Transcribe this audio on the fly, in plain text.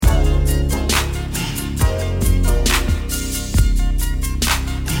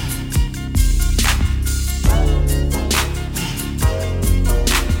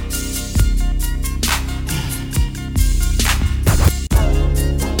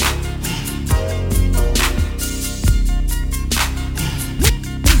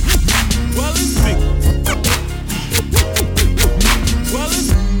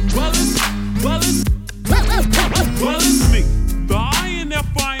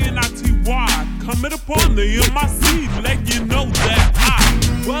coming upon the MIC, let you know that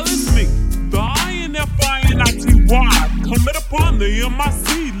well, it's me, the INFINITY, coming upon the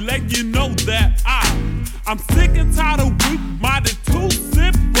MIC, let you know that I'm sick and tired of weak-minded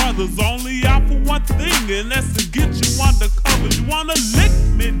two-cent brothers, only out for one thing, and that's to get you undercover. You wanna lick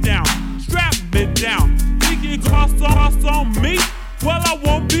me down, strap me down, think you cross on me? Well, I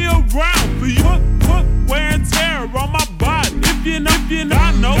won't be around for you. Put wear and tear on my body. If you know,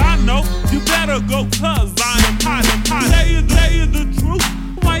 I know, you better go, cause I am hot. Tell you the truth,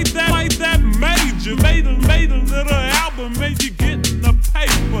 like that major. Made a little album, made you get in the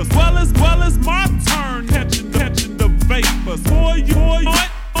papers. Well, it's my turn, catching the vapors. Boy,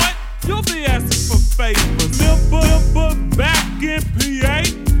 you'll be asking for favors. Live back in PA,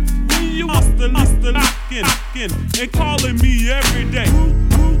 when you must locking and calling me every day. Who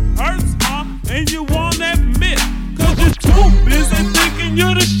hurts, huh? And you won't admit, cause you're too busy thinking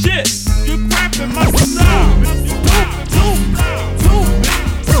you're the shit. You're cramping my style. Too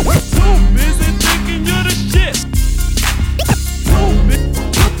busy thinking you're the shit.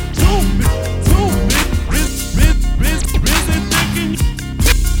 Busy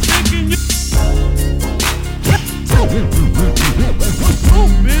thinking you. Too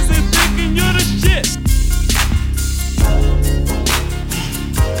busy thinking you're the shit.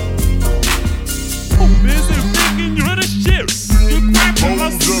 Too busy thinking you're the shit. You're crapping my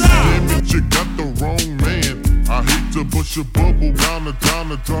style. Damn it, you got the wrong man. I hate to push a bubble down to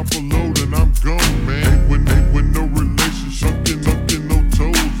drop a load and I'm gone, man. Ain't with no relationship, sucking no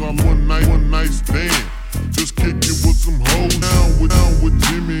toes. I'm one night stand. Just kick it with some hoes. Down with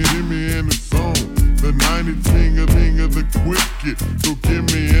Jimmy and the song. The 90 king of the quick. So give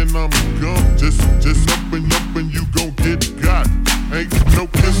me and I'm gone. Just up and you gon' get got. Ain't no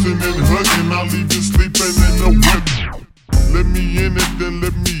kissing and hugging. I'll leave you sleeping in the whip. Let me in it, then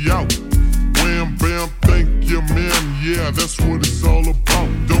let me out. Wham, bam, thank you, ma'am. Yeah, that's what it's all about.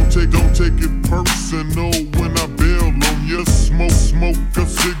 Don't take it personal when I bail on you. Smoke a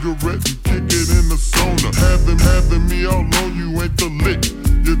cigarette and kick it in the sauna. Having me all on you ain't the lick.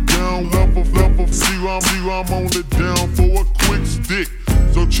 You're down, level. See I'm only down for a quick stick.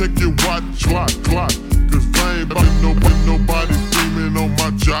 So check your watch, clock. Cause I ain't been nobody screaming on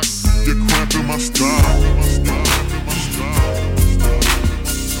my jock. You're cramping my style.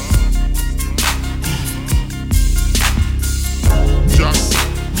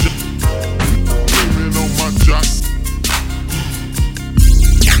 Screaming on my jock.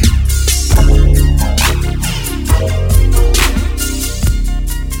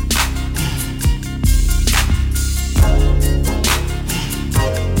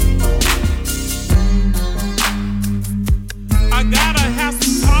 I gotta have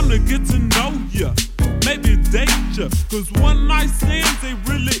some time to get to know ya, maybe date ya, cause one night stands ain't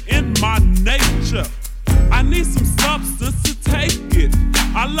really in my nature. I need some substance to take it.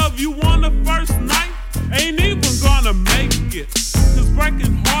 I love you on the first night, ain't even gonna make it. Cause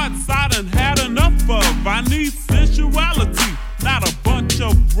breaking hearts I done had enough of. I need sensuality, not a bunch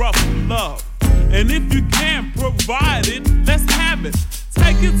of rough love. And if you can't provide it, let's have it.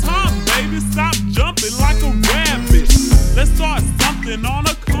 Take your time, baby, stop jumping like a rabbit. Let's start something on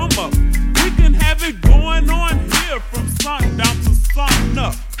a come up. We can have it going on here from sundown to sun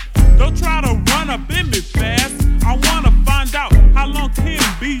up. Don't try to run up in me fast. I wanna find out how long can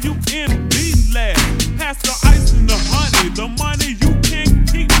B-U-N-B last. Pass the ice and the honey, the money you can't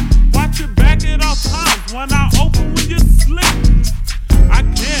keep. Watch it back at all times when I open when you sleep. I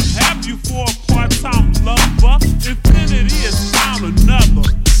can't have you for a part-time lover. Infinity is found another,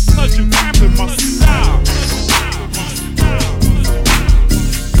 cause you're cramping my style.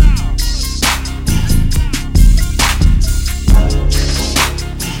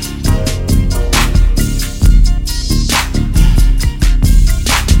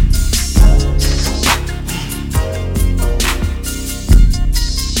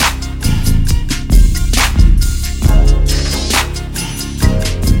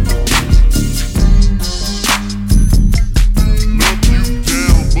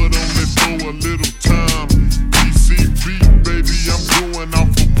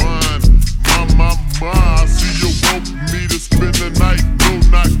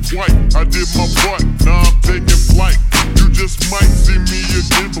 I did my part, now I'm taking flight. You just might see me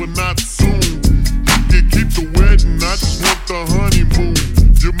again, but not soon.